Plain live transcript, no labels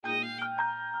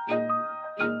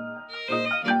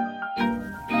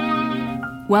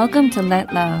Welcome to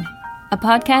Let Love, a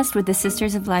podcast with the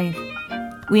Sisters of Life.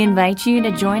 We invite you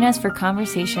to join us for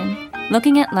conversation,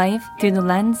 looking at life through the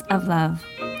lens of love.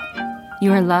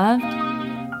 You are loved,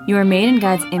 you are made in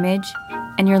God's image,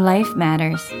 and your life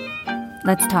matters.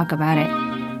 Let's talk about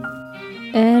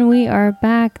it. And we are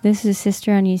back. This is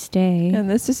Sister Agnès Day. And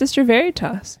this is Sister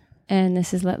Veritas. And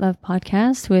this is Let Love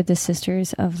Podcast with the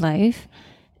Sisters of Life.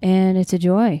 And it's a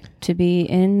joy to be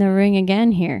in the ring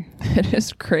again here. It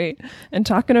is great. And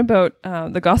talking about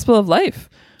the Gospel of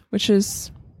Life, which is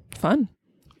fun.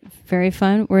 Very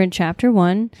fun. We're in chapter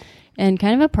 1 and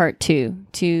kind of a part 2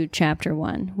 to chapter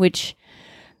 1, which,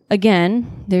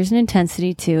 again, there's an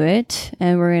intensity to it.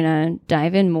 And we're going to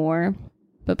dive in more.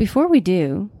 But before we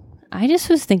do, I just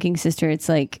was thinking, sister, it's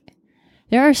like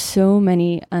there are so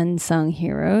many unsung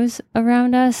heroes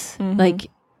around us. Mm-hmm. Like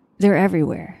they're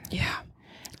everywhere. Yeah.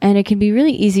 And it can be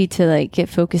really easy to like get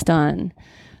focused on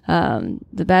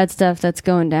the bad stuff that's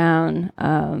going down,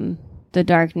 the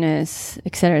darkness,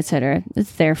 et cetera, et cetera.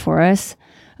 It's there for us.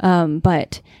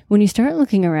 But when you start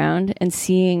looking around and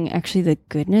seeing actually the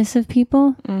goodness of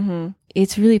people, Mm-hmm.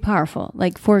 it's really powerful.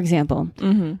 Like, for example,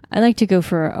 I like to go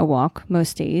for a walk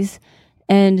most days.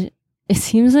 And it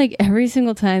seems like every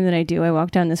single time that I do, I walk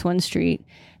down this one street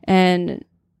and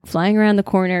flying around the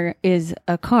corner is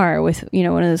a car with, you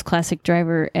know, one of those classic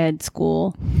driver ed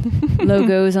school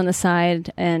logos on the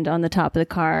side and on the top of the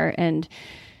car. And,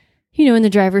 you know, in the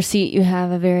driver's seat, you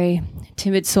have a very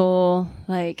timid soul,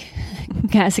 like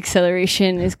gas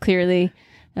acceleration is clearly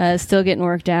still getting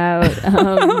worked out.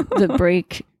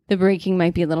 The braking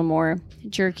might be a little more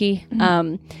jerky.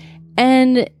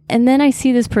 And then I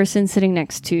see this person sitting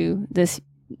next to this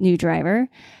new driver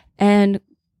and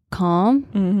calm,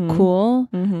 cool.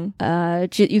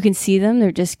 You can see them.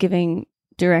 They're just giving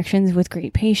directions with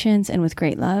great patience and with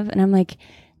great love. And I'm like,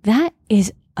 that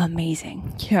is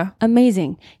amazing. Yeah.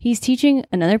 Amazing. He's teaching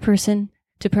another person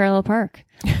to parallel park,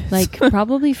 like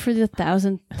probably for the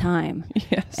 1,000th time.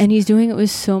 Yes. And he's doing it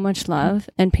with so much love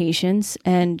and patience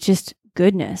and just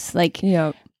goodness. Like,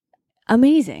 Yeah.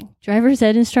 amazing. Driver's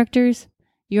ed instructors,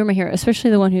 you're my hero,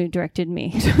 especially the one who directed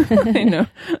me. I know.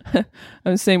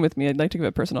 Same with me. I'd like to give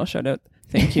a personal shout out.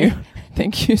 Thank you.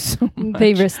 Thank you so much.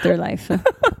 They risked their life.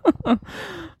 I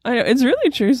know. It's really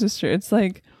true, sister. It's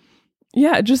like,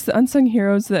 yeah, just the unsung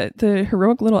heroes, that the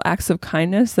heroic little acts of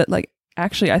kindness that like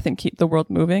actually I think keep the world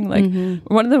moving. Like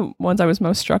one of the ones I was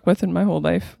most struck with in my whole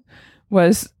life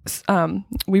was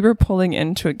we were pulling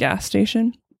into a gas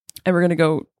station and we're going to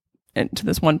go into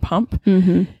this one pump,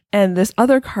 and this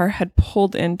other car had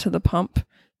pulled into the pump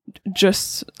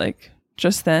just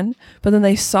then, but then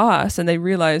they saw us and they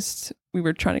realized we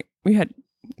had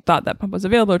thought that pump was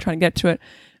available, trying to get to it.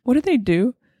 What did they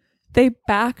do? They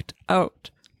backed out.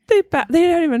 They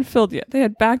hadn't even filled yet. They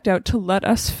had backed out to let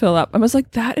us fill up. I was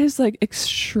like, that is like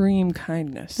extreme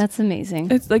kindness. That's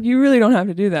amazing. It's like, you really don't have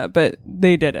to do that, but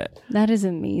they did it. That is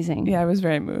amazing. Yeah, I was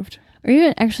very moved. Or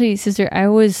even, actually, sister, I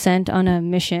was sent on a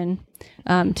mission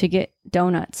to get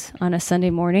donuts on a Sunday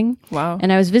morning. Wow.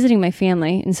 And I was visiting my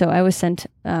family, and so I was sent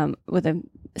with a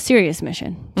serious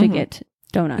mission to get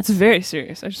donuts. It's very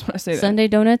serious. I just want to say that. Sunday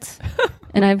donuts.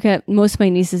 And I've got, most of my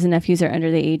nieces and nephews are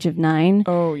under the age of 9.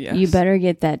 Oh, yes. You better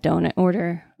get that donut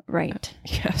order right.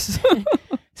 Yes.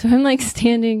 So I'm like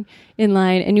standing in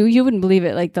line, and you wouldn't believe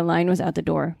it. Like the line was out the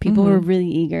door. People were really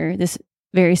eager. This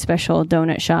very special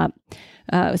donut shop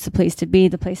was the place to be,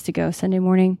 the place to go Sunday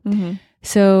morning.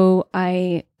 So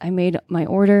I made my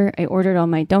order. I ordered all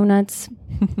my donuts,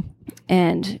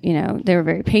 and you know they were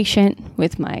very patient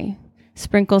with my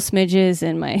sprinkle smidges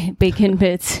and my bacon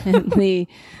bits and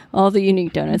all the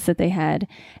unique donuts that they had.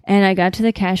 And I got to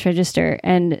the cash register,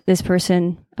 and this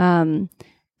person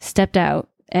stepped out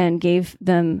and gave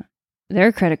them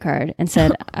their credit card and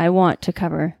said, "I want to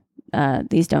cover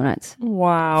these donuts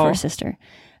Wow. for sister."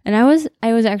 And I was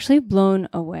actually blown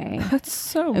away. That's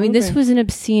so I mean, this moving. was an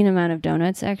obscene amount of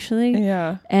donuts, actually.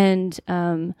 Yeah. And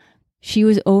she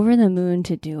was over the moon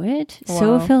to do it,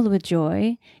 so Wow. filled with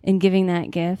joy in giving that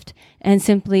gift. And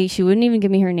simply, she wouldn't even give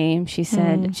me her name. She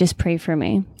said, just pray for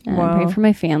me. Wow. Pray for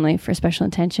my family for special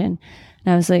intention.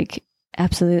 And I was like,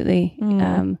 absolutely.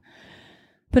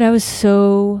 But I was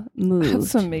so moved.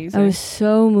 That's amazing. I was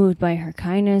so moved by her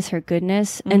kindness, her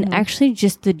goodness, and actually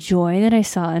just the joy that I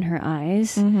saw in her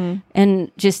eyes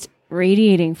and just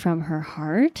radiating from her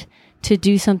heart to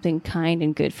do something kind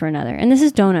and good for another. And this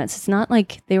is donuts. It's not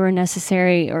like they were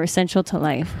necessary or essential to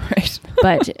life, Right.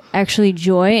 but actually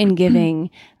joy and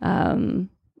giving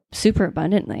super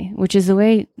abundantly, which is the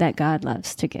way that God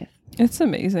loves to give. It's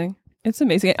amazing. It's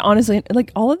amazing. Honestly,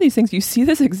 like all of these things, you see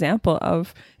this example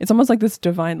of, it's almost like this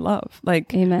divine love,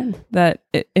 like Amen. that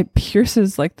it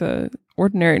pierces like the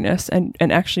ordinariness and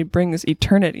actually brings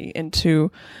eternity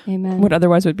into Amen. what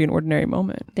otherwise would be an ordinary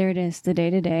moment. There it is, the day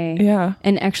to day. Yeah.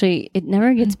 And actually, it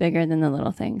never gets bigger than the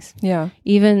little things. Yeah.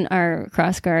 Even our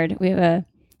cross guard, we have a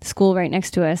school right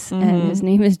next to us, and his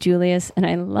name is Julius, and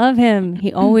I love him.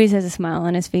 He always has a smile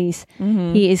on his face.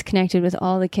 He is connected with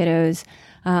all the kiddos.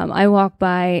 I walk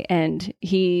by and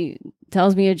he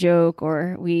tells me a joke,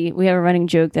 or we have a running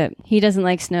joke that he doesn't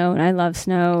like snow and I love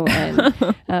snow. And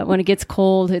when it gets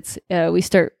cold, we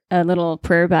start a little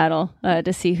prayer battle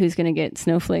to see who's going to get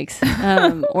snowflakes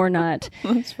or not.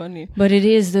 That's funny. But it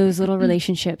is those little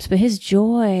relationships. But his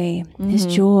joy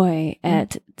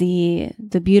at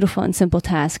the beautiful and simple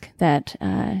task that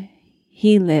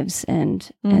he lives and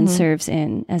serves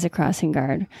in as a crossing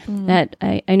guard, that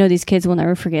I know these kids will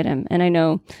never forget him. And I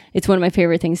know it's one of my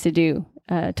favorite things to do,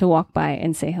 to walk by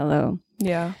and say hello.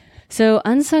 Yeah. So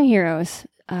unsung heroes,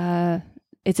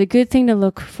 it's a good thing to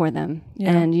look for them.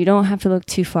 Yeah. And you don't have to look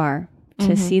too far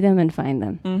to see them and find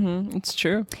them. It's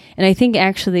true. And I think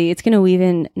actually it's going to weave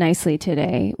in nicely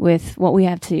today with what we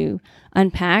have to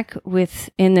unpack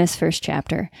within this first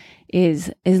chapter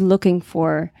is looking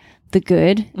for the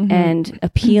good and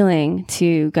appealing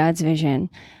to God's vision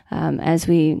as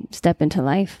we step into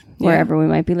life, wherever we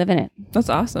might be living it. That's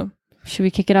awesome. Should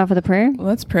we kick it off with a prayer?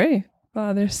 Let's pray.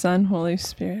 Father, Son, Holy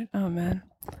Spirit. Amen.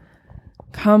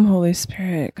 Come, Holy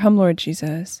Spirit. Come, Lord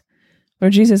Jesus.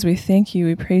 Lord Jesus, we thank you.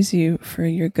 We praise you for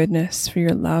your goodness, for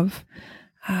your love,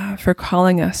 for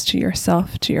calling us to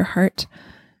yourself, to your heart.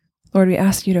 Lord, we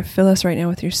ask you to fill us right now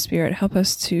with your Spirit. Help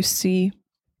us to see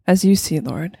as you see,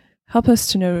 Lord. Help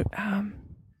us to know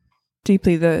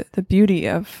deeply the beauty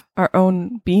of our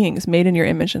own beings made in your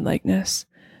image and likeness,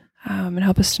 and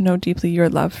help us to know deeply your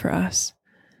love for us.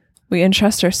 We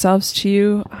entrust ourselves to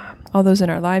you, all those in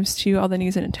our lives to you, all the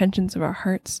needs and intentions of our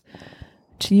hearts,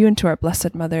 to you and to our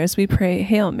Blessed Mother, as we pray,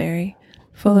 Hail Mary,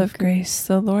 full of grace,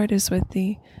 the Lord is with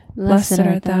thee. Blessed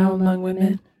art thou among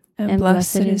women, and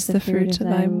blessed is the fruit of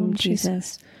thy womb,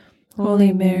 Jesus.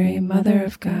 Holy Mary, Mother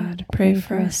of God, pray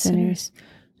for us sinners,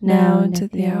 now and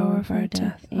at the hour of our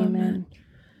death. Amen.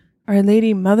 Our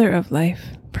Lady, Mother of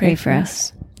Life, pray for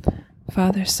us.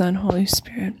 Father, Son, Holy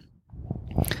Spirit.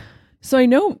 So I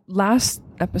know last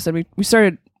episode we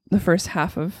started the first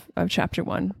half of chapter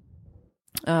 1,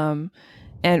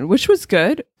 and which was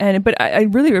good. But I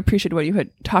really appreciated what you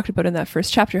had talked about in that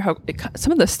first chapter. How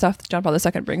some of the stuff that John Paul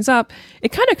II brings up,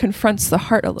 it kind of confronts the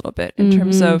heart a little bit in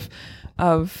terms of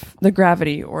the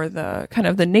gravity or the kind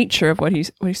of the nature of what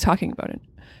he's talking about.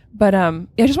 But I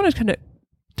just wanted to kind of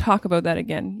talk about that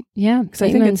again. Yeah, because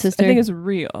I think it's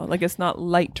real. Like, it's not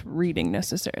light reading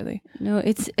necessarily. No,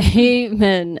 it's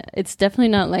amen. It's definitely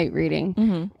not light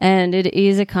reading, and it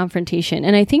is a confrontation.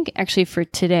 And I think actually for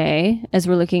today, as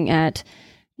we're looking at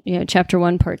chapter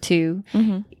 1, part 2,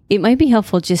 it might be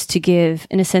helpful just to give,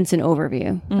 in a sense, an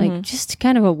overview, like just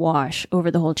kind of a wash over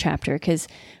the whole chapter, because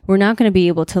we're not going to be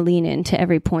able to lean into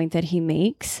every point that he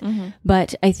makes.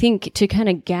 But I think to kind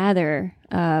of gather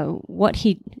what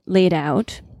he laid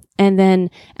out, and then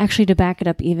actually to back it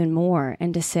up even more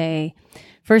and to say,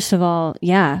 first of all,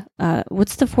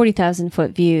 what's the 40,000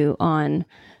 foot view on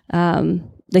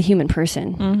the human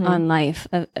person, on life,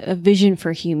 a vision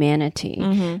for humanity.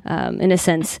 In a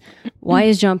sense, why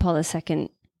is John Paul II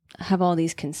have all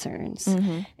these concerns?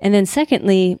 And then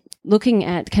secondly, looking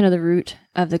at kind of the root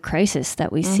of the crisis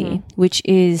that we see, which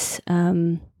is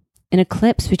an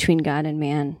eclipse between God and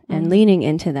man, and leaning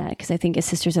into that, because I think as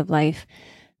Sisters of Life,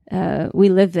 we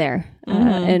live there,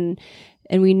 and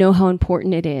we know how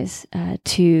important it is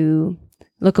to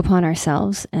look upon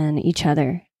ourselves and each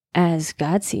other as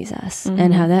God sees us,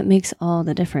 and how that makes all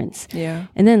the difference. Yeah.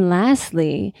 And then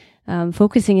lastly,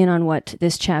 focusing in on what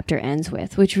this chapter ends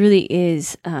with, which really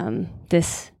is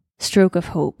this stroke of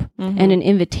hope and an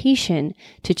invitation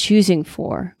to choosing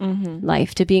for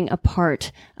life, to being a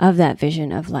part of that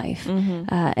vision of life.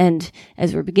 And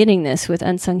as we're beginning this with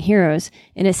unsung heroes,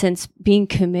 in a sense, being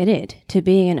committed to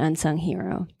being an unsung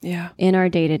hero in our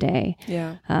day to day.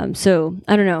 So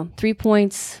I don't know, 3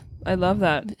 points. I love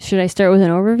that. Should I start with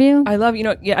an overview?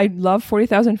 I love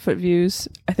 40,000 foot views.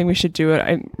 I think we should do it.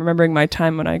 I'm remembering my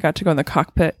time when I got to go in the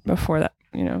cockpit before that,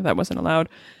 that wasn't allowed.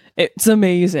 It's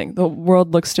amazing. The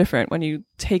world looks different when you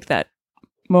take that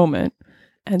moment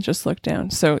and just look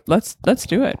down. So let's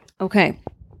do it. Okay.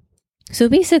 So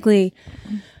basically,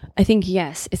 I think,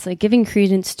 yes, it's like giving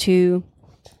credence to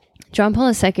John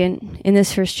Paul II in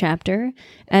this first chapter,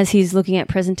 as he's looking at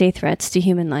present day threats to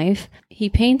human life. He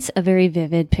paints a very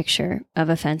vivid picture of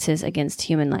offenses against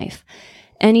human life.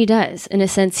 And he does. In a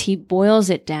sense, he boils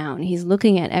it down. He's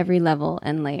looking at every level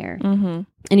and layer.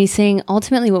 And he's saying,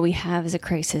 ultimately, what we have is a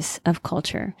crisis of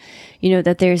culture.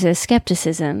 That there's a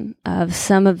skepticism of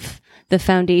some of the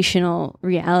foundational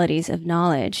realities of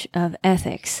knowledge, of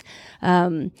ethics.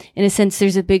 In a sense,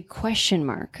 there's a big question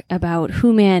mark about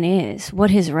who man is,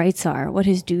 what his rights are, what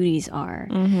his duties are.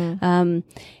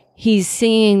 He's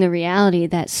seeing the reality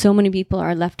that so many people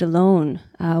are left alone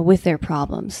with their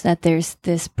problems, that there's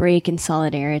this break in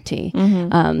solidarity.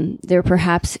 There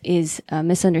perhaps is a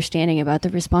misunderstanding about the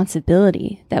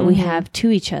responsibility that we have to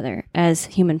each other as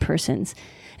human persons.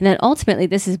 And that ultimately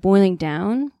this is boiling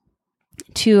down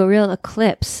to a real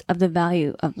eclipse of the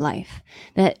value of life,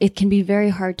 that it can be very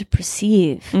hard to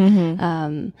perceive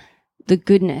the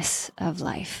goodness of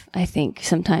life, I think,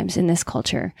 sometimes in this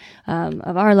culture,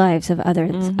 of our lives, of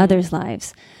others'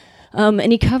 lives.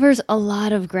 And he covers a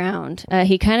lot of ground.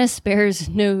 He kind of spares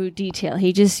no detail.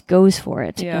 He just goes for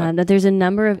it. That there's a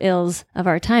number of ills of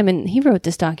our time. And he wrote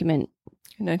this document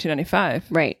in 1995.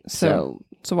 Right. So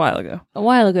it's a while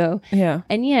ago. Yeah.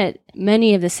 And yet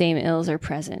many of the same ills are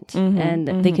present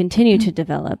and they continue to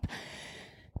develop.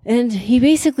 And he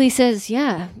basically says,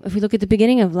 if we look at the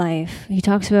beginning of life, he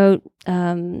talks about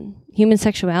human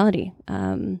sexuality.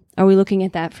 Are we looking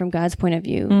at that from God's point of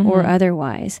view or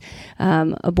otherwise?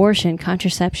 Abortion,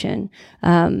 contraception,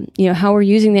 how we're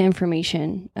using the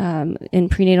information in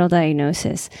prenatal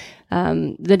diagnosis,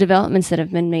 the developments that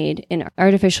have been made in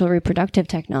artificial reproductive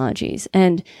technologies,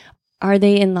 and are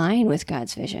they in line with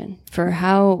God's vision for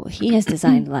how he has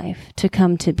designed life to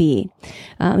come to be?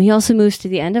 He also moves to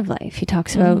the end of life. He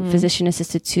talks about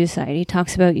physician-assisted suicide. He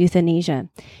talks about euthanasia.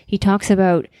 He talks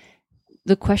about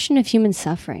the question of human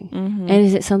suffering. And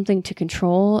is it something to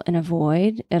control and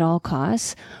avoid at all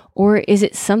costs? Or is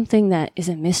it something that is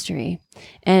a mystery?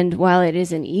 And while it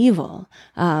is an evil,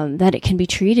 that it can be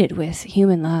treated with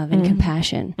human love and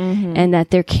compassion. And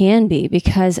that there can be,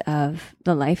 because of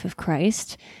the life of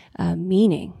Christ,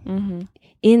 meaning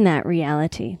in that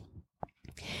reality.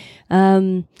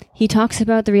 He talks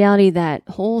about the reality that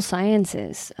whole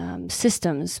sciences,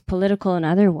 systems, political and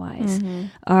otherwise,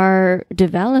 are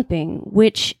developing,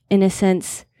 which in a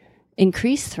sense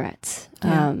increase threats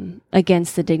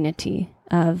against the dignity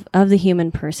of the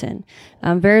human person,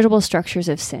 veritable structures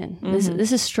of sin.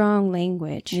 This is strong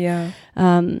language.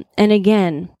 And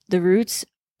again, the roots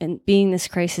in being this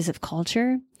crisis of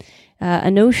culture,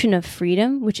 a notion of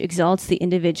freedom, which exalts the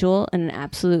individual in an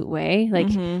absolute way. Like,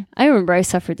 I remember I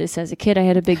suffered this as a kid. I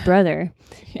had a big brother,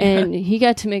 and he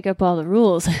got to make up all the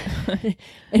rules.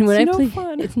 And when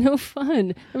it's no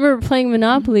fun. I remember playing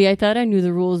Monopoly. I thought I knew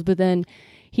the rules, but then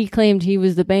he claimed he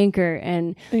was the banker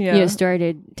and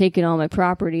started taking all my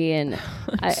property. And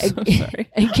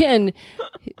again,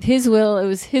 his will, it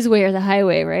was his way or the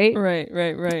highway, right?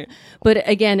 Right. But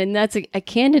again, and that's a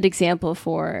candid example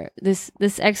for this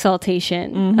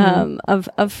exaltation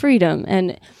of freedom,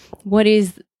 and what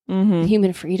is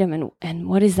human freedom, and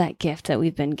what is that gift that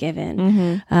we've been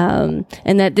given,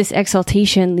 and that this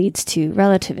exaltation leads to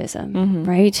relativism,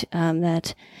 right?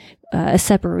 That a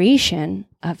separation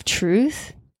of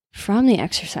truth from the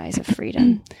exercise of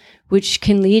freedom, which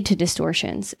can lead to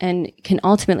distortions and can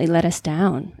ultimately let us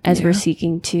down as we're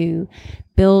seeking to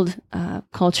build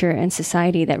culture and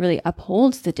society that really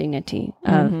upholds the dignity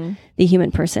of the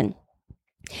human person.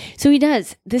 So he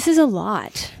does. This is a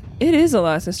lot. It is a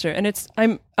lot, sister. And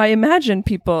I imagine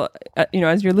people,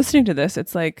 as you're listening to this,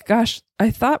 it's like, gosh,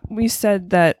 I thought we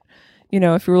said that,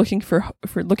 if you're looking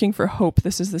for hope,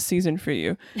 this is the season for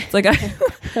you. It's like,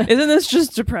 isn't this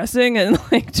just depressing and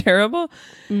like terrible?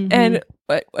 And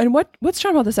what's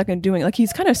John Paul II doing? Like,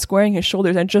 he's kind of squaring his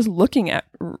shoulders and just looking at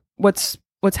what's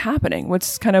happening,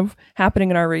 what's kind of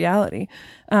happening in our reality.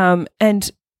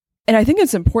 And I think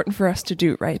it's important for us to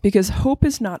do, right? Because hope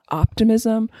is not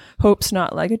optimism. Hope's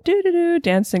not like a doo-doo-doo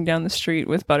dancing down the street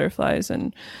with butterflies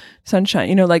and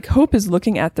sunshine. Like, hope is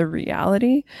looking at the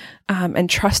reality and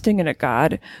trusting in a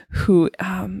God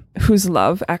whose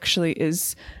love actually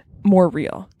is more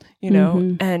real,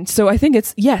 And so I think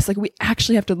it's, like, we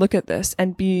actually have to look at this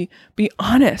and be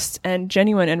honest and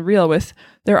genuine and real with,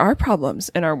 there are problems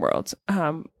in our world.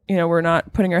 We're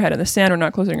not putting our head in the sand. We're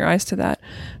not closing our eyes to that.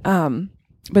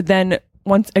 But then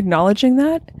once acknowledging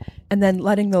that, and then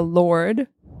letting the Lord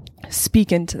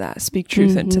speak into that, speak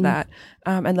truth into that,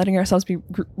 and letting ourselves be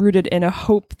rooted in a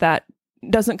hope that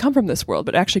doesn't come from this world,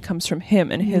 but actually comes from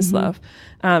Him and His love.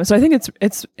 So I think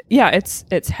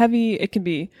it's heavy. It can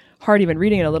be hard even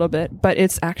reading it a little bit, but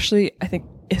it's actually, I think,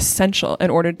 essential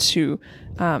in order to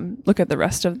look at the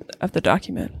rest of the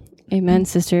document. Amen,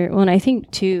 sister. Well, and I think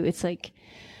too, it's like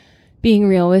being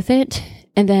real with it,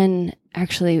 and then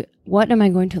actually what am I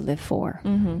going to live for?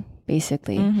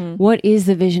 Basically, what is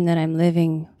the vision that I'm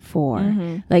living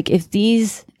for? Like if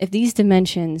these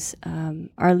dimensions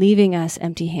are leaving us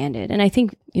empty-handed, and I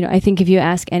think if you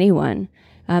ask anyone,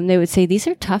 they would say these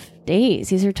are tough days,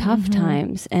 these are tough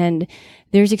times, and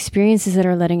there's experiences that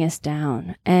are letting us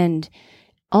down. And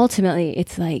ultimately,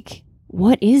 it's like,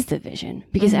 what is the vision?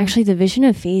 Because actually, the vision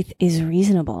of faith is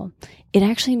reasonable. It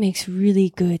actually makes really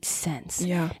good sense.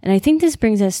 Yeah. And I think this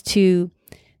brings us to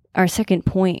our second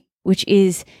point, which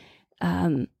is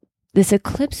this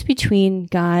eclipse between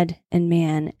God and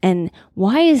man. And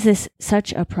why is this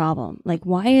such a problem? Like,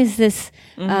 why is this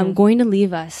going to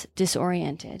leave us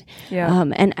disoriented? Yeah.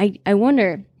 And I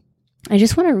wonder, I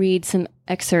just want to read some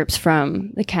excerpts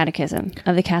from the Catechism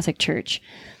of the Catholic Church,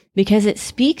 because it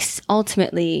speaks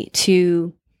ultimately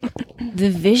to the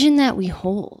vision that we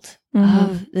hold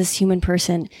of this human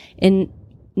person. In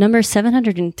number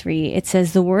 703, it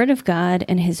says, "The word of God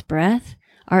and his breath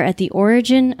are at the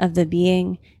origin of the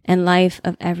being and life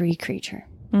of every creature."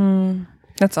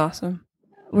 That's awesome.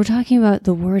 We're talking about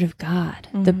the word of God,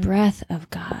 the breath of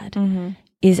God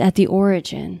is at the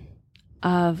origin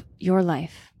of your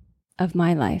life, of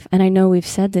my life. And I know we've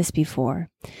said this before,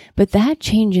 but that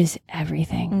changes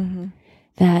everything.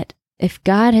 That if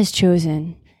God has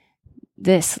chosen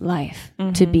this life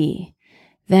to be,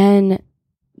 then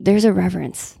there's a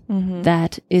reverence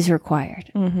that is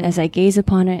required as I gaze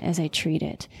upon it, as I treat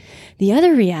it. The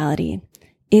other reality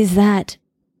is that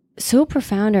so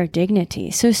profound our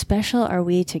dignity, so special are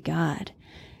we to God,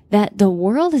 that the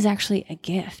world is actually a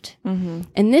gift.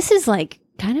 And this is like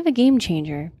kind of a game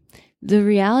changer. The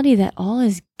reality that all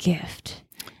is gift.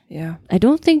 Yeah. I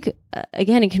don't think,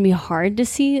 again, it can be hard to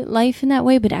see life in that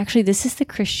way, but actually this is the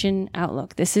Christian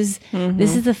outlook. This is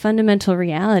the fundamental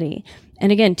reality.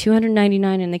 And again,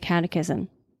 299 in the Catechism,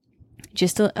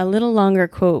 just a little longer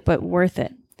quote, but worth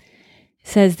it. It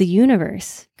says, "The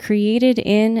universe, created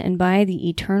in and by the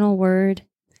eternal word,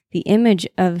 the image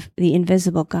of the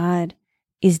invisible God,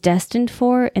 is destined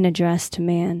for and addressed to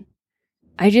man."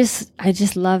 I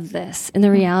just love this, and the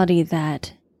reality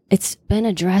that it's been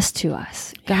addressed to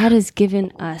us. God has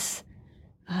given us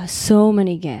so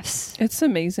many gifts. It's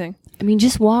amazing. I mean,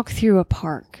 just walk through a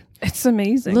park. It's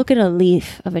amazing. Look at a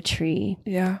leaf of a tree.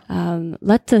 Yeah.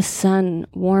 Let the sun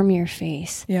warm your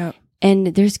face. Yeah. And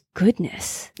there's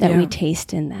goodness that we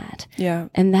taste in that. Yeah.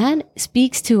 And that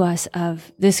speaks to us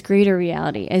of this greater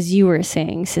reality, as you were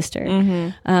saying, sister.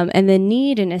 And the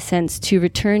need, in a sense, to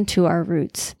return to our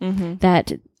roots.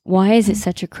 That why is it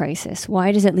such a crisis?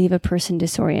 Why does it leave a person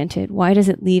disoriented? Why does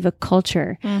it leave a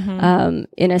culture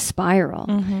in a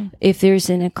spiral? If there's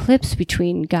an eclipse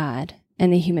between God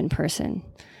and the human person,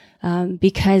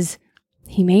 because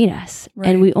he made us.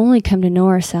 And we only come to know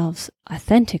ourselves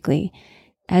authentically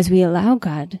as we allow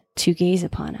God to gaze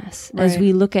upon us, as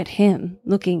we look at him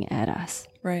looking at us.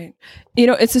 Right.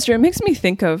 Sister, it makes me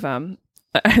think of,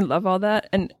 I love all that.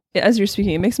 And as you're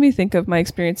speaking, it makes me think of my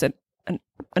experience at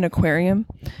an aquarium.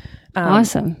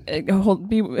 Awesome.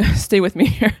 Stay with me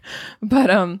here.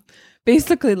 But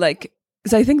basically, like,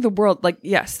 because I think the world, like,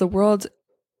 yes, the world,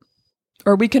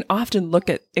 or we can often look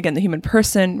at, again, the human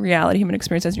person, reality, human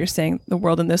experience, as you're saying, the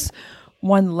world in this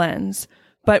one lens.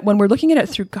 But when we're looking at it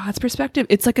through God's perspective,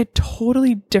 it's like a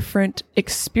totally different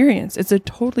experience. It's a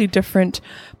totally different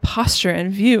posture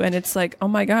and view. And it's like, oh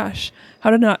my gosh, how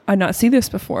did I not see this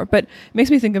before? But it makes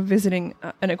me think of visiting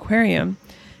an aquarium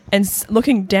and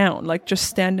looking down, like just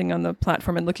standing on the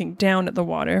platform and looking down at the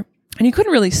water. And you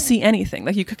couldn't really see anything.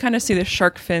 Like you could kind of see the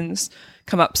shark fins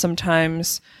come up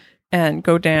sometimes and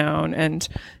go down. And,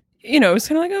 it was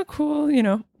kind of like, oh,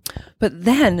 cool, But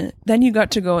then you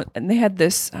got to go, and they had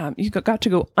this, you got to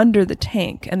go under the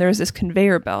tank, and there was this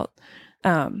conveyor belt,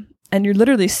 and you're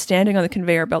literally standing on the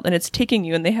conveyor belt, and it's taking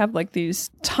you, and they have like these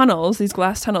tunnels, these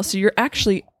glass tunnels, so you're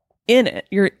actually in it.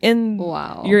 You're in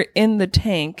the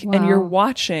tank, and you're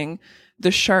watching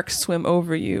the sharks swim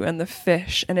over you and the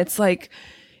fish, and it's like,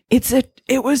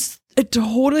 it was a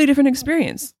totally different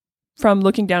experience from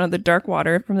looking down at the dark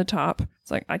water from the top.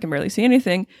 It's like, I can barely see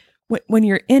anything. When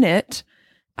you're in it,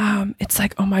 it's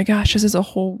like, oh my gosh, this is a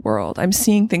whole world. I'm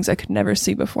seeing things I could never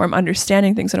see before. I'm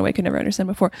understanding things in a way I could never understand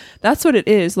before. That's what it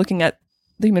is, looking at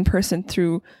the human person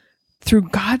through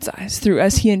God's eyes, through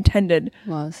as he intended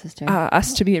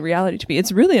us to be, in reality to be.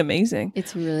 It's really amazing.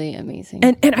 It's really amazing.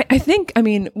 And I think,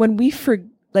 when we,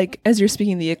 as you're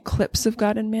speaking, the eclipse of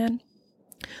God and man,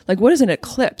 like, what is an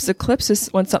eclipse? Eclipse is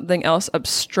when something else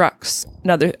obstructs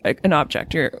an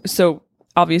object. So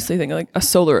obviously think like a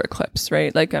solar eclipse,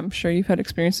 right? Like, I'm sure you've had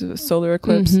experiences with solar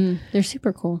eclipse. They're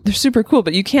super cool. They're super cool,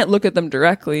 but you can't look at them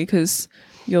directly because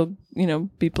you'll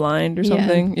be blind or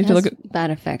something. You have to look at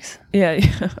bad effects. Yeah.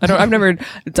 I've never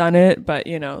done it, but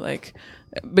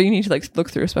but you need to like look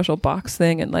through a special box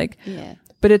thing and like. Yeah.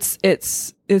 But it's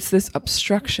this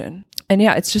obstruction, and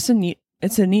it's just a neat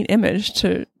image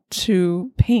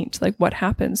to paint like what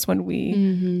happens when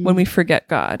we forget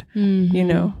God.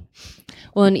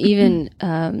 Well, and even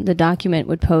the document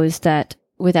would pose that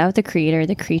without the creator,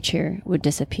 the creature would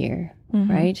disappear,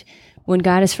 right? When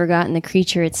God is forgotten, the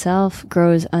creature itself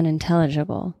grows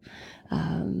unintelligible.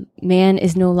 Man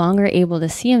is no longer able to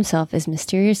see himself as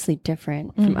mysteriously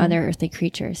different from other earthly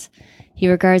creatures. He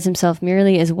regards himself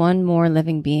merely as one more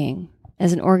living being,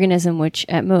 as an organism which,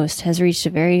 at most, has reached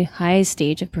a very high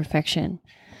stage of perfection.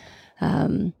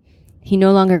 He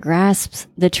no longer grasps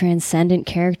the transcendent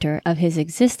character of his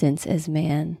existence as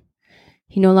man.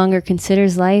 He no longer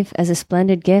considers life as a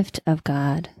splendid gift of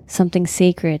God, something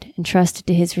sacred entrusted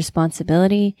to his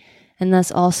responsibility, and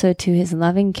thus also to his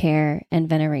loving care and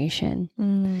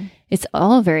veneration. It's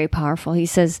all very powerful. He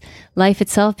says, life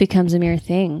itself becomes a mere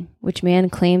thing, which man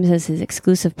claims as his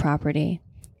exclusive property,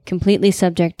 completely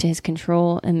subject to his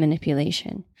control and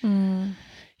manipulation.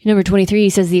 Number 23, he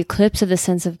says, the eclipse of the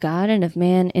sense of God and of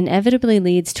man inevitably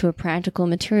leads to a practical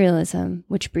materialism,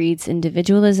 which breeds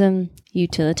individualism,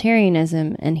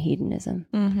 utilitarianism, and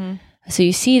hedonism. So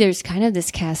you see there's kind of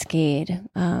this cascade.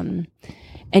 And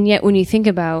yet when you think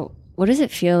about what does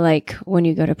it feel like when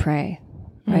you go to pray,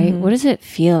 right? What does it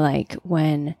feel like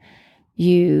when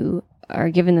you are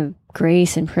given the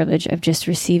grace and privilege of just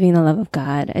receiving the love of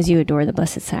God as you adore the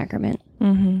Blessed Sacrament,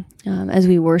 as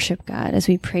we worship God, as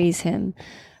we praise him,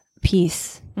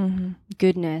 peace,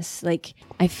 goodness. Like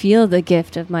I feel the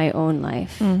gift of my own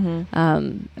life,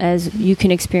 as you can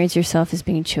experience yourself as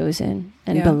being chosen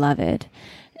and beloved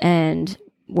and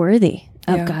worthy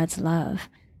of God's love.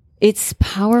 It's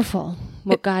powerful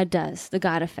what God does, the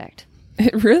God effect.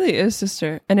 It really is,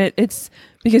 sister. And it's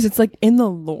because it's like in the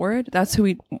Lord, that's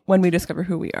when we discover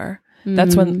who we are.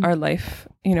 That's when our life,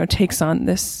 takes on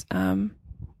this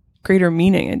greater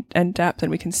meaning and depth,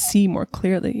 and we can see more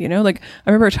clearly, Like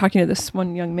I remember talking to this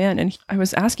one young man, and I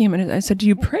was asking him, and I said, do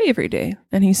you pray every day?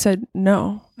 And he said,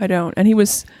 no, I don't. And he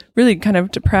was really kind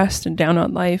of depressed and down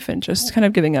on life and just kind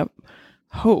of giving up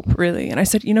hope, really. And I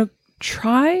said,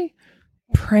 try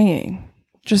praying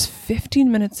just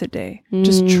 15 minutes a day.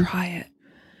 Just try it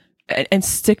and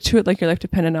stick to it like your life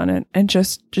depended on it, and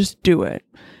just do it.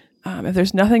 If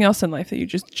there's nothing else in life, that you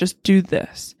just do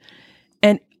this.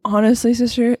 And honestly,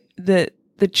 sister, the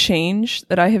change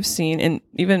that I have seen in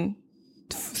even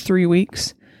 3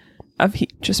 weeks of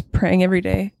just praying every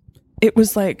day, it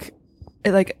was like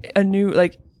a new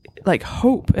like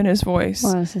hope in his voice.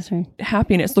 Wow, sister.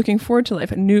 Happiness, looking forward to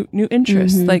life, a new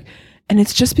interest. And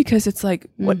it's just because it's like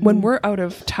when we're out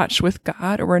of touch with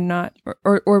God, or we're not,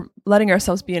 or letting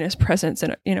ourselves be in his presence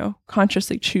and,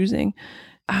 consciously choosing,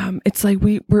 it's like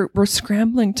we're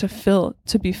scrambling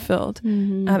to be filled,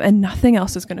 and nothing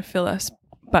else is going to fill us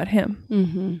but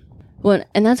him. Well,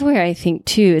 and that's where I think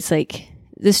too, it's like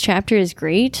this chapter is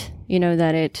great,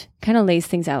 that it kind of lays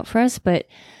things out for us, but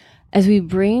as we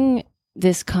bring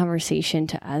this conversation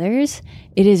to others,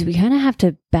 we kind of have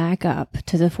to back up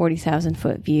to the 40,000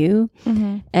 foot view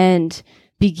and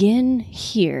begin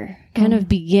here, kind of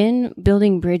begin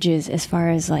building bridges as far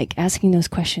as like asking those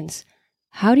questions.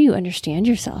 How do you understand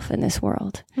yourself in this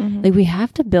world? Like we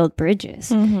have to build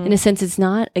bridges. In a sense, it's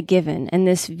not a given. And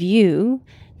this view,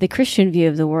 the Christian view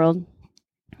of the world,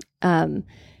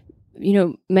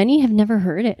 many have never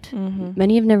heard it.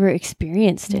 Many have never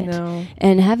experienced it. No.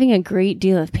 And having a great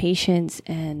deal of patience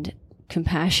and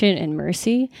compassion and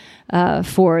mercy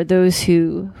for those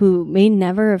who may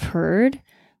never have heard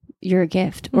your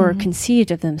gift or conceived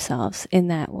of themselves in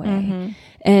that way.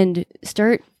 And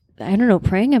start,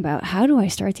 praying about how do I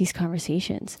start these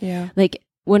conversations? Yeah. Like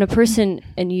when a person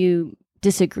and you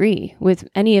disagree with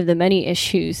any of the many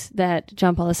issues that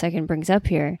John Paul II brings up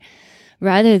here,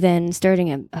 rather than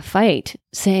starting a fight,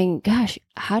 saying, gosh,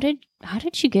 how did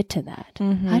you get to that?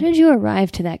 How did you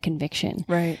arrive to that conviction?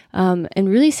 Right. And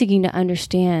really seeking to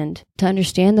understand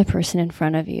the person in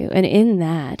front of you. And in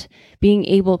that, being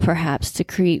able perhaps to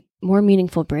create more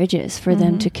meaningful bridges for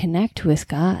them to connect with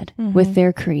God, with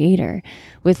their creator,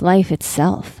 with life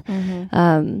itself.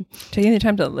 Taking the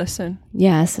time to listen.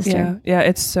 Yeah, sister. Yeah,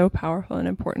 it's so powerful and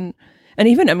important. And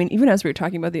even as we were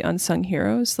talking about the unsung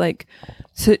heroes, like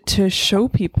to show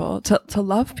people, to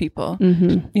love people,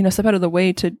 step out of the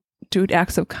way to do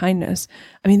acts of kindness.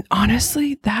 I mean,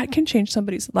 honestly, that can change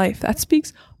somebody's life. That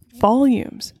speaks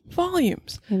volumes.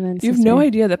 Amen, you have no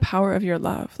idea the power of your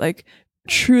love. Like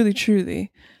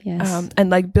truly. Yes. And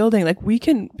like building, like we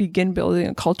can begin building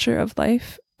a culture of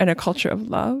life and a culture of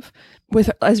love with,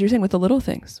 as you're saying, with the little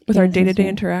things, with our day-to-day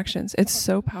interactions. It's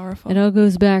so powerful. It all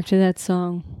goes back to that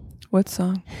song. What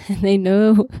song? They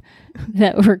know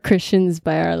that we're Christians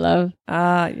by our love.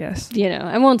 Ah, yes. You know,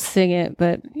 I won't sing it,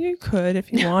 but you could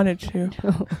if you wanted to.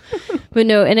 No. But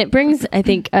no, and it brings, I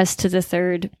think, us to the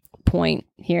third point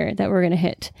here that we're going to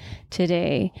hit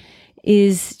today,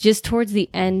 is just towards the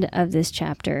end of this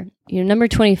chapter. You know, number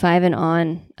 25 and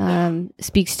on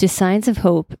speaks to signs of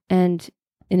hope and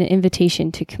an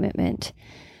invitation to commitment.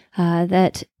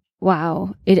 That,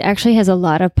 wow, it actually has a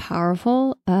lot of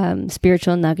powerful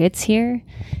spiritual nuggets here.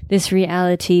 This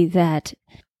reality that,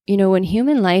 you know, when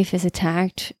human life is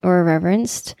attacked or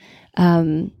irreverenced,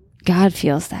 God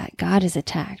feels that. God is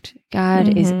attacked.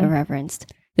 God is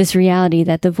irreverenced. This reality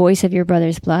that the voice of your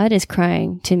brother's blood is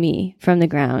crying to me from the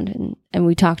ground. And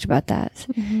we talked about that.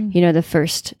 You know, the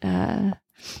first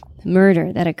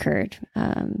murder that occurred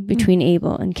between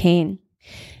Abel and Cain.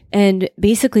 And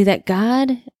basically that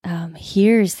God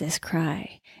hears this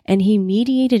cry, and he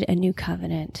mediated a new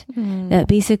covenant. That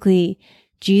basically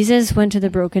Jesus went to the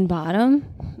broken bottom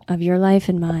of your life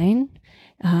and mine.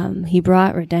 He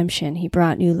brought redemption. He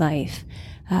brought new life.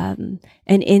 And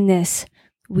in this,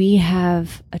 we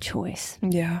have a choice.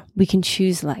 Yeah. We can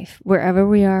choose life wherever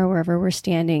we are, wherever we're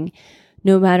standing,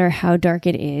 no matter how dark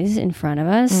it is in front of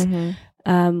us.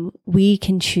 We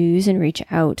can choose and reach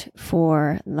out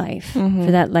for life,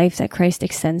 for that life that Christ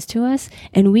extends to us,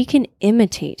 and we can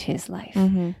imitate his life.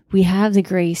 We have the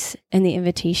grace and the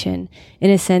invitation,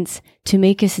 in a sense, to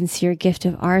make a sincere gift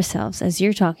of ourselves, as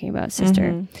you're talking about,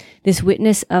 sister, this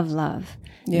witness of love.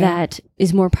 That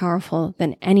is more powerful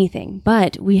than anything,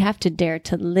 but we have to dare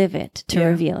to live it, to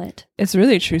reveal it. It's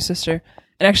really true, sister.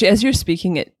 And actually, as you're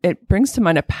speaking, it brings to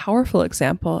mind a powerful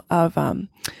example of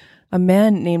a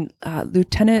man named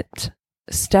Lieutenant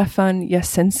Stefan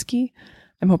Jasinski.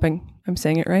 I'm hoping I'm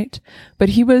saying it right, but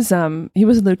he was a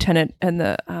lieutenant in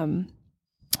the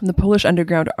Polish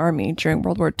Underground Army during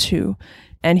World War II,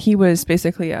 and he was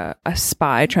basically a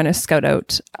spy trying to scout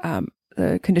out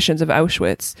the conditions of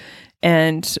Auschwitz,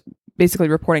 and basically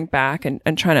reporting back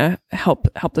and trying to help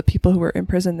the people who were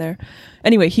imprisoned there.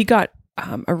 Anyway, he got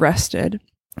arrested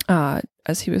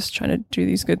as he was trying to do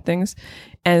these good things,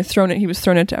 and he was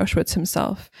thrown into Auschwitz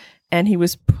himself, and he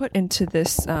was put into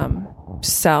this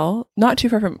cell not too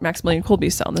far from Maximilian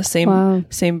Kolbe's cell, in the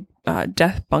same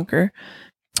death bunker,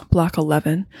 Block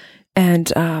 11,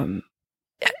 and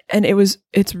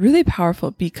it's really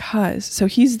powerful because, so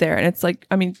he's there, and it's like,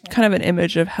 I mean, kind of an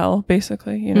image of hell,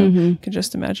 basically, you know, you can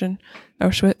just imagine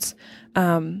Auschwitz.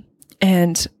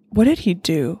 And what did he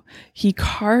do? He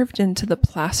carved into the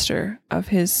plaster of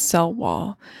his cell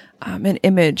wall an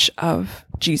image of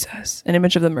Jesus, an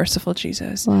image of the merciful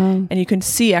Jesus. And you can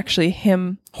see actually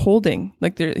him holding,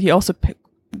 like he also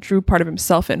drew part of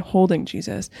himself in holding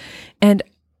Jesus. And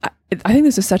I think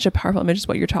this is such a powerful image, is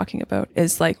what you're talking about,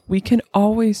 is like, we can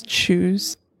always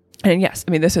choose. And yes,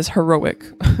 I mean, this is heroic,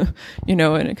 you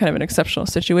know, in kind of an exceptional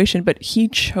situation, but he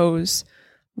chose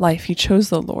life. He chose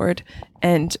the Lord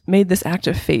and made this act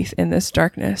of faith in this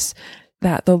darkness,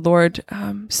 that the Lord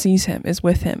sees him, is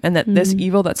with him, and that this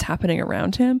evil that's happening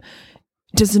around him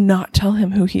does not tell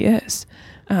him who he is.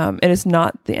 It is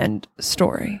not the end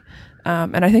story.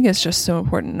 And I think it's just so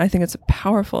important. And I think it's a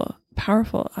powerful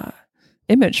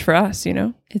image for us, you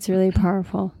know? It's really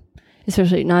powerful,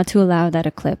 especially not to allow that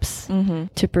eclipse,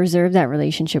 to preserve that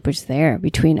relationship which is there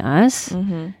between us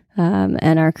and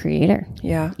our Creator.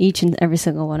 Yeah. Each and every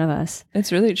single one of us.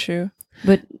 It's really true.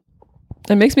 But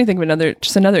it makes me think of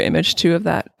another image too of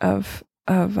that, I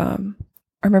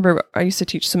remember I used to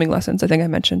teach swimming lessons, I think I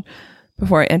mentioned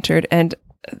before I entered, and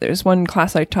there's one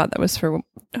class I taught that was for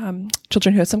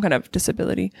children who had some kind of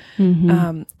disability.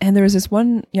 And there was this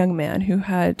one young man who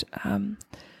had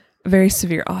very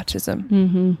severe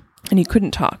autism, and he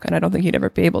couldn't talk, and I don't think he'd ever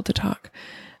be able to talk.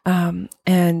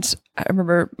 And I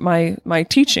remember my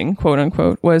teaching, quote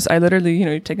unquote, was I literally, you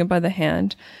know, take him by the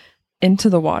hand into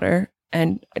the water,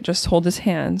 and I just hold his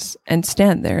hands and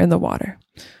stand there in the water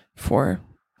for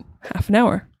half an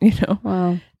hour, you know.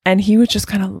 Wow. And he would just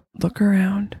kind of look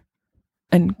around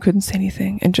and couldn't say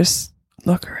anything and just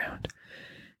look around.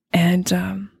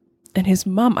 And his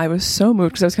mom, I was so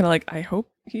moved, because I was kind of like, I hope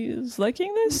he is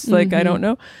liking this. Like, I don't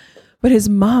know. But his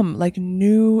mom, like,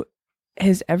 knew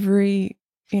his every,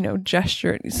 you know,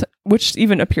 gesture, which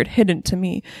even appeared hidden to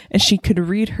me. And she could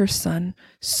read her son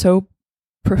so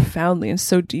profoundly and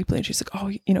so deeply. And she's like, oh,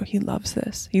 you know, he loves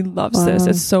this. He loves this.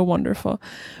 It's so wonderful.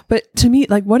 But to me,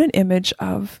 like, what an image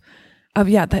of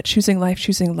that choosing life,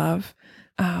 choosing love.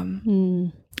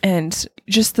 And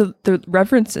just the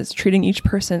reverences, treating each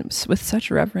person with such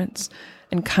reverence,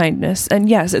 and kindness. And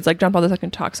yes, it's like John Paul II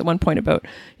talks at one point about,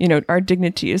 our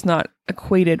dignity is not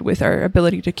equated with our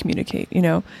ability to communicate,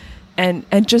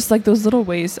 and just like those little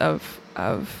ways of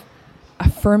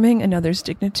affirming another's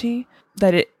dignity,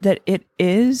 that it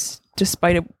is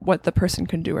despite what the person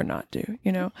can do or not do,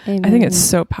 Amen. I think it's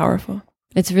so powerful.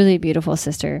 It's really beautiful,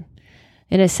 sister.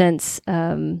 In a sense,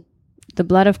 the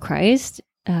blood of Christ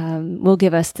will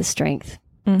give us the strength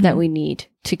that we need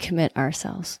to commit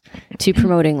ourselves to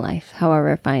promoting life,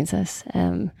 however it finds us.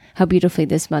 How beautifully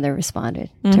this mother responded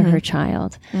to her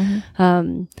child.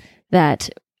 That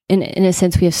in a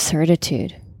sense, we have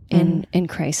certitude in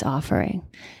Christ's offering,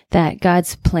 that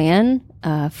God's plan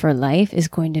for life is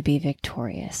going to be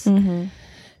victorious. And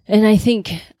I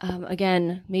think,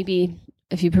 again, maybe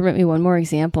if you permit me one more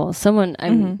example, someone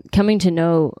I'm coming to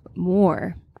know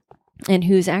more and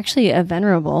who's actually a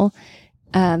venerable.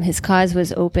 His cause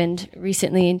was opened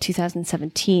recently in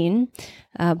 2017,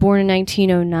 born in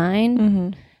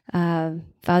 1909,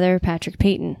 Father Patrick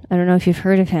Peyton. I don't know if you've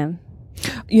heard of him.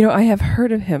 I have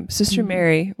heard of him. Sister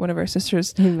Mary, one of our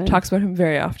sisters, talks about him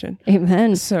very often.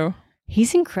 Amen. So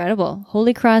he's incredible.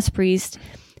 Holy Cross priest.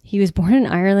 He was born in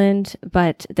Ireland,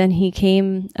 but then he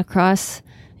came across,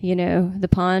 the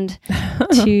pond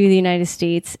to the United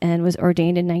States and was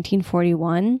ordained in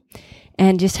 1941,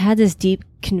 and just had this deep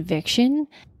conviction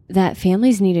that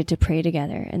families needed to pray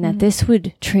together, and that this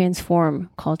would transform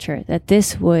culture, that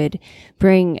this would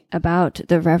bring about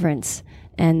the reverence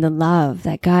and the love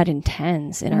that God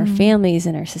intends in our families,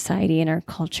 in our society, in our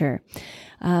culture.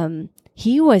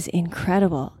 He was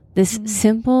incredible. This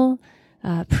simple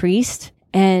priest,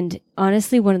 and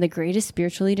honestly, one of the greatest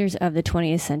spiritual leaders of the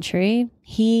 20th century.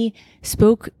 He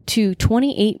spoke to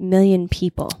 28 million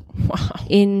people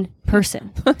in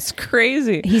person. That's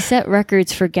crazy. He set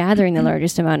records for gathering the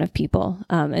largest amount of people.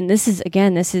 And this is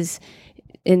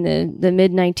in the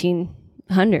mid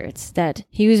 1900s, that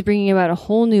he was bringing about a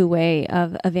whole new way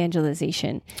of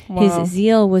evangelization. Wow. His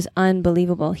zeal was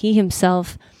unbelievable. He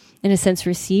himself, in a sense,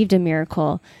 received a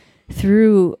miracle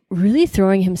through really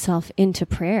throwing himself into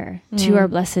prayer to our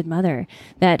Blessed Mother,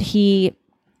 that he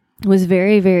was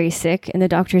very, very sick, and the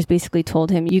doctors basically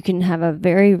told him, you can have a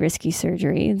very risky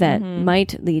surgery that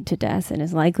might lead to death and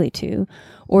is likely to,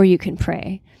 or you can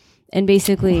pray. And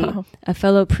basically, a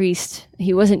fellow priest,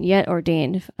 he wasn't yet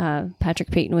ordained. Patrick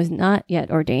Peyton was not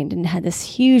yet ordained and had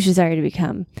this huge desire to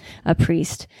become a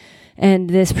priest. And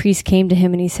this priest came to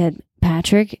him and he said,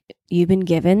 Patrick, you've been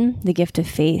given the gift of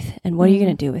faith, and what are you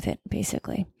going to do with it,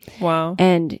 basically? Wow.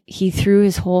 And he threw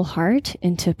his whole heart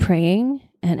into praying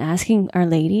and asking Our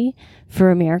Lady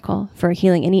for a miracle, for a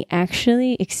healing. And he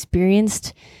actually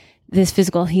experienced this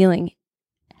physical healing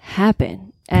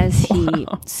happen as he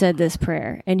said this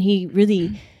prayer. And he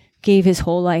really gave his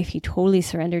whole life. He totally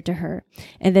surrendered to her.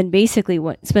 And then basically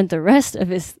spent the rest of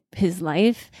his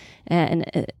life,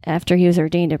 and after he was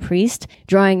ordained a priest,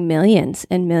 drawing millions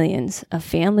and millions of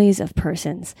families, of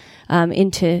persons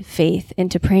into faith,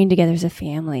 into praying together as a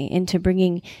family, into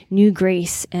bringing new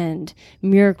grace and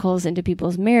miracles into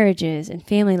people's marriages and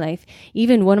family life.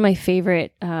 Even one of my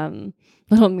favorite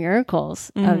little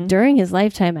miracles during his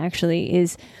lifetime actually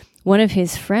is one of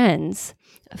his friends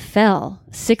fell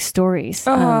 6 stories.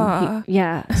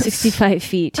 65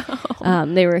 feet.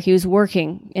 He was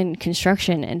working in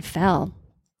construction and fell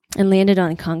and landed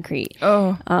on concrete.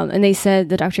 And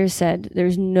the doctors said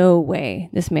there's no way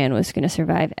this man was going to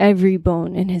survive. Every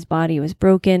bone in his body was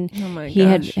broken. Oh my gosh.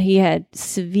 gosh. He had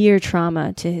severe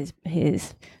trauma to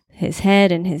his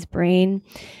head and his brain.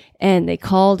 And they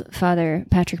called Father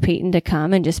Patrick Peyton to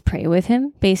come and just pray with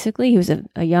him. Basically, he was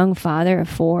a young father of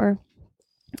 4.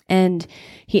 And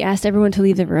he asked everyone to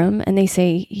leave the room, and they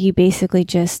say he basically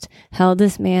just held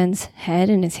this man's head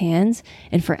in his hands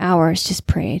and for hours just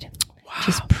prayed. Wow.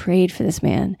 Just prayed for this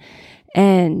man.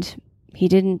 And he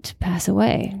didn't pass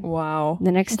away. Wow.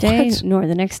 The next day, nor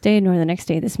the next day, nor the next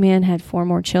day. This man had 4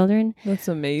 more children. That's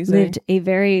amazing. Lived a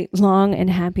very long and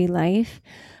happy life.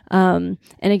 And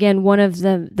again, one of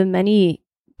the many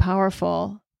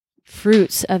powerful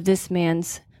fruits of this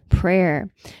man's prayer,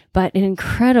 but an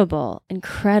incredible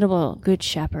good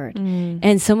shepherd,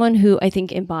 and someone who I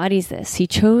think embodies this. He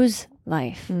chose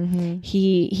life.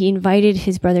 He invited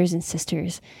his brothers and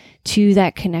sisters to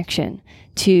that connection,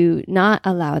 to not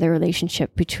allow the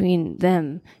relationship between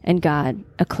them and God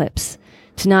eclipse,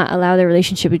 to not allow the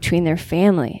relationship between their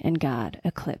family and God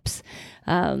eclipse.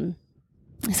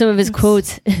 Some of his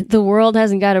quotes, the world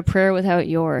hasn't got a prayer without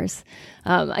yours.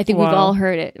 I think we've all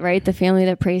heard it, right? The family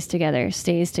that prays together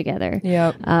stays together.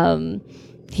 Yep.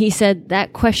 He said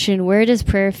that question, where does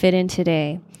prayer fit in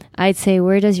today? I'd say,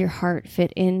 where does your heart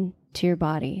fit into your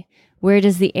body? Where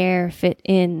does the air fit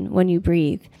in when you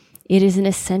breathe? It is an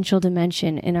essential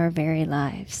dimension in our very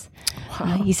lives.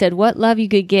 Wow. He said, what love you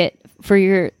could get for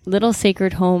your little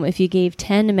sacred home if you gave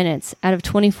 10 minutes out of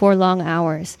 24 long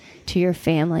hours to your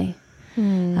family.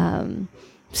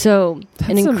 So That's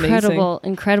an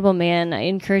incredible man. I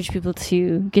encourage people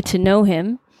to get to know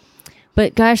him.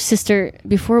 But gosh, sister,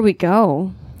 before we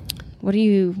go, what do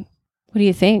you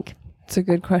think? It's a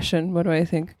good question. What do I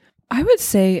think? I would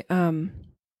say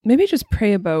maybe just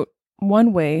pray about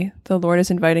one way the Lord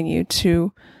is inviting you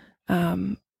to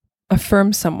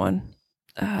affirm someone,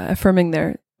 affirming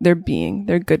their being,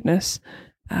 their goodness,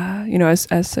 as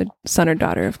a son or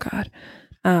daughter of God.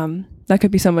 That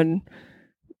could be someone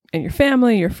in your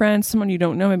family, your friends, someone you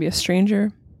don't know, maybe a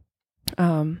stranger.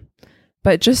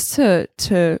 But just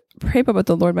to pray about what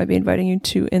the Lord might be inviting you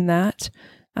to in that,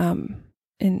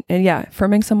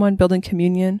 affirming someone, building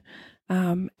communion,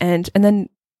 and then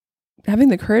having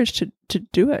the courage to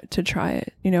do it, to try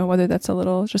it, whether that's a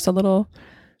little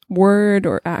word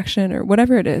or action or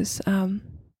whatever it is.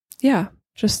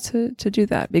 Just to do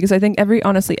that, because I think every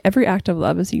act of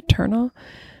love is eternal,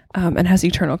 and has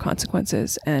eternal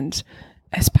consequences and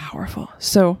is powerful.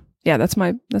 So yeah, that's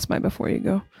my before you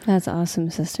go. That's awesome,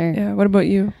 sister. Yeah. What about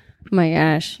you? My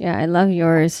gosh. Yeah. I love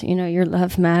yours. Your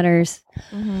love matters.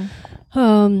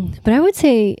 Mm-hmm. But I would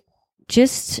say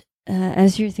just,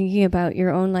 as you're thinking about your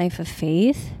own life of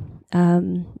faith,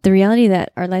 the reality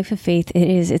that our life of faith,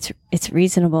 it's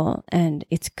reasonable and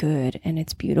it's good and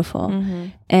it's beautiful. Mm-hmm.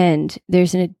 And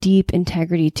there's a deep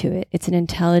integrity to it. It's an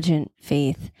intelligent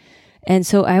faith. And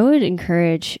so I would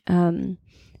encourage,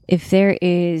 if there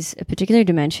is a particular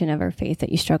dimension of our faith that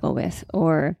you struggle with,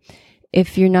 or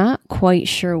if you're not quite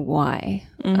sure why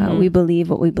we believe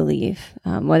what we believe,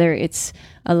 whether it's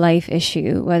a life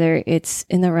issue, whether it's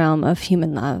in the realm of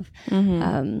human love,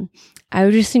 I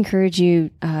would just encourage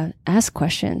you, ask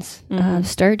questions,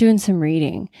 start doing some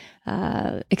reading,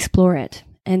 explore it,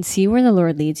 and see where the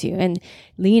Lord leads you, and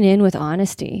lean in with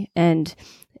honesty. And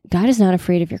God is not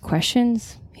afraid of your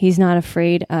questions. He's not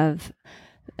afraid of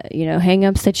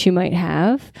hang-ups that you might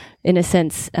have. In a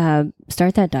sense,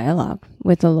 start that dialogue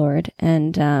with the Lord,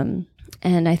 and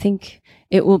I think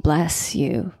it will bless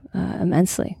you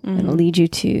immensely. It'll lead you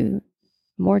to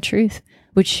more truth,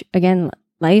 which again,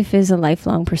 life is a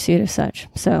lifelong pursuit of such.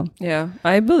 So yeah,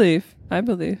 I believe.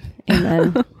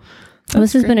 Amen.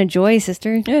 This has been a joy,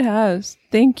 sister. It has.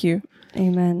 Thank you.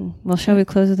 Amen. Well, shall we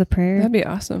close with a prayer? That'd be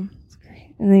awesome.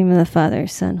 In the name of the Father,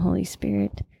 Son, Holy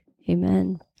Spirit.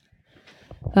 Amen.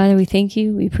 Father, we thank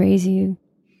you, we praise you,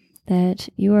 that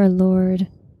you are Lord,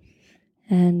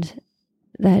 and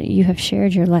that you have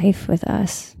shared your life with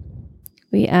us.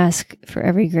 We ask for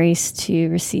every grace to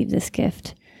receive this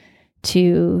gift,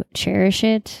 to cherish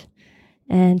it,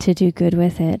 and to do good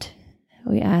with it.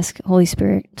 We ask, Holy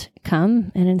Spirit,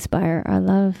 come and inspire our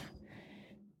love.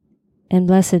 And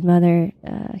Blessed Mother,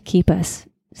 keep us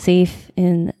safe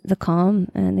in the calm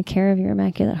and the care of your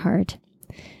Immaculate Heart.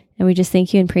 And we just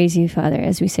thank you and praise you, Father,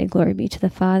 as we say, glory be to the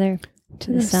Father,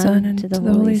 to the Son, and to the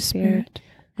Holy Spirit,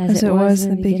 as it was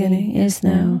in the beginning, is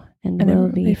now, and will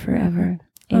be forever.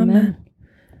 Amen.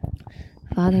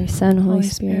 Father, Son, Holy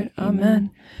Spirit.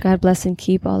 Amen. God bless and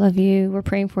keep all of you. We're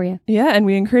praying for you. Yeah, and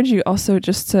we encourage you also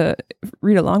just to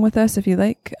read along with us if you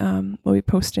like. We'll be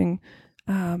posting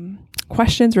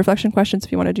questions, reflection questions,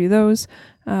 if you want to do those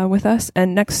with us.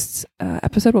 And next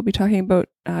episode, we'll be talking about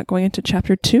going into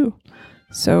chapter 2.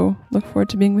 So look forward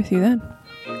to being with you then.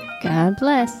 God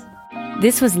bless.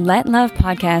 This was Let Love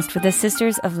Podcast with the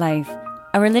Sisters of Life,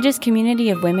 a religious community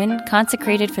of women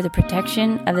consecrated for the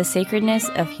protection of the sacredness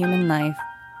of human life.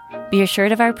 Be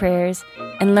assured of our prayers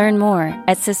and learn more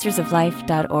at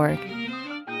sistersoflife.org.